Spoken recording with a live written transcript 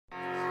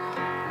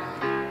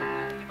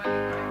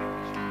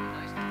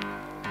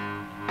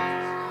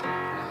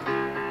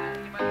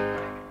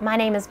My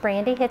name is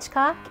Brandi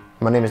Hitchcock.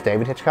 My name is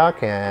David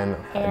Hitchcock, and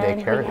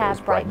daycare we have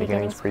is Bright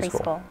Beginnings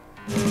Preschool.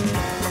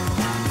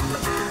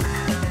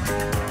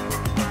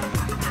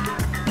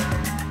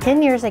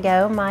 10 years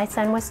ago, my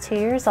son was 2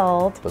 years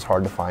old. It was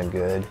hard to find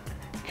good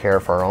care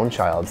for our own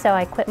child. So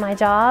I quit my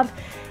job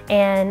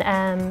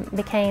and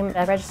became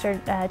a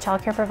registered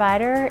child care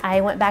provider.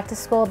 I went back to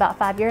school about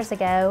 5 years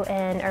ago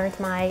and earned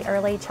my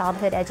early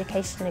childhood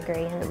education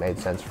degree. It made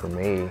sense for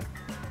me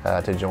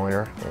to join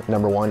her.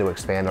 Number one, to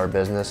expand our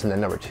business, and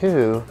then number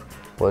two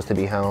was to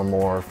be home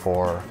more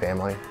for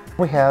family.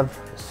 We have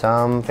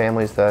some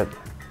families that,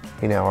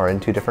 are in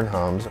two different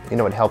homes.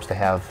 It helps to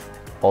have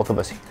both of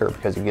us here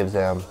because it gives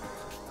them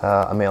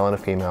a male and a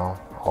female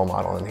role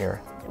model in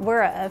here.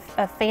 We're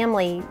a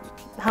family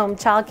home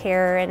child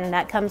care, and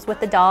that comes with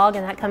the dog,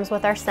 and that comes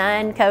with our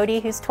son, Cody,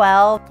 who's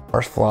 12.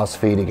 Our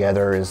philosophy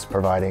together is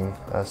providing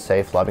a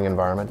safe, loving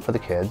environment for the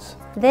kids.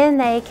 Then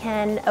they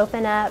can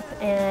open up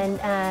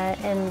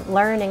and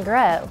learn and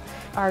grow.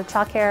 Our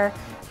child care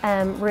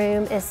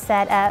room is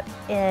set up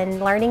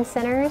in learning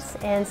centers,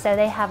 and so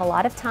they have a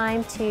lot of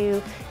time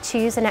to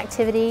choose an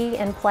activity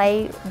and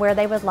play where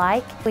they would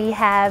like. We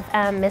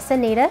have Miss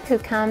Anita, who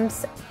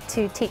comes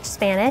to teach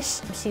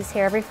Spanish. She's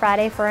here every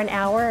Friday for an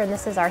hour, and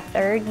this is our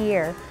 3rd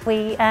year.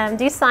 We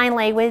do sign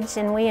language,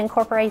 and we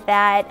incorporate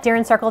that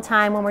during circle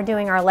time when we're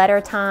doing our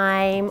letter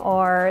time,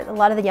 or a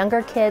lot of the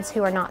younger kids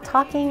who are not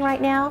talking right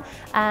now,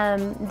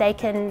 they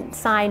can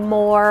sign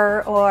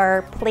more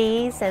or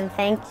please and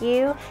thank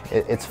you.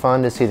 It's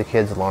fun to see the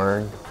kids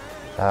learn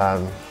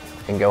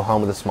and go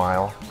home with a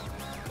smile,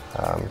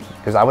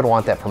 because I would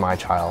want that for my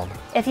child.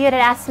 If you had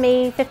asked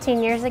me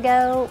 15 years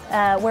ago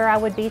where I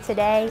would be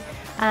today,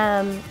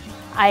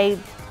 I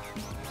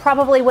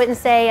probably wouldn't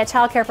say a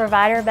child care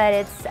provider, but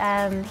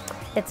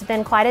it's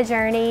been quite a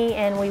journey,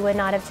 and we would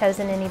not have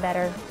chosen any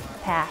better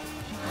path.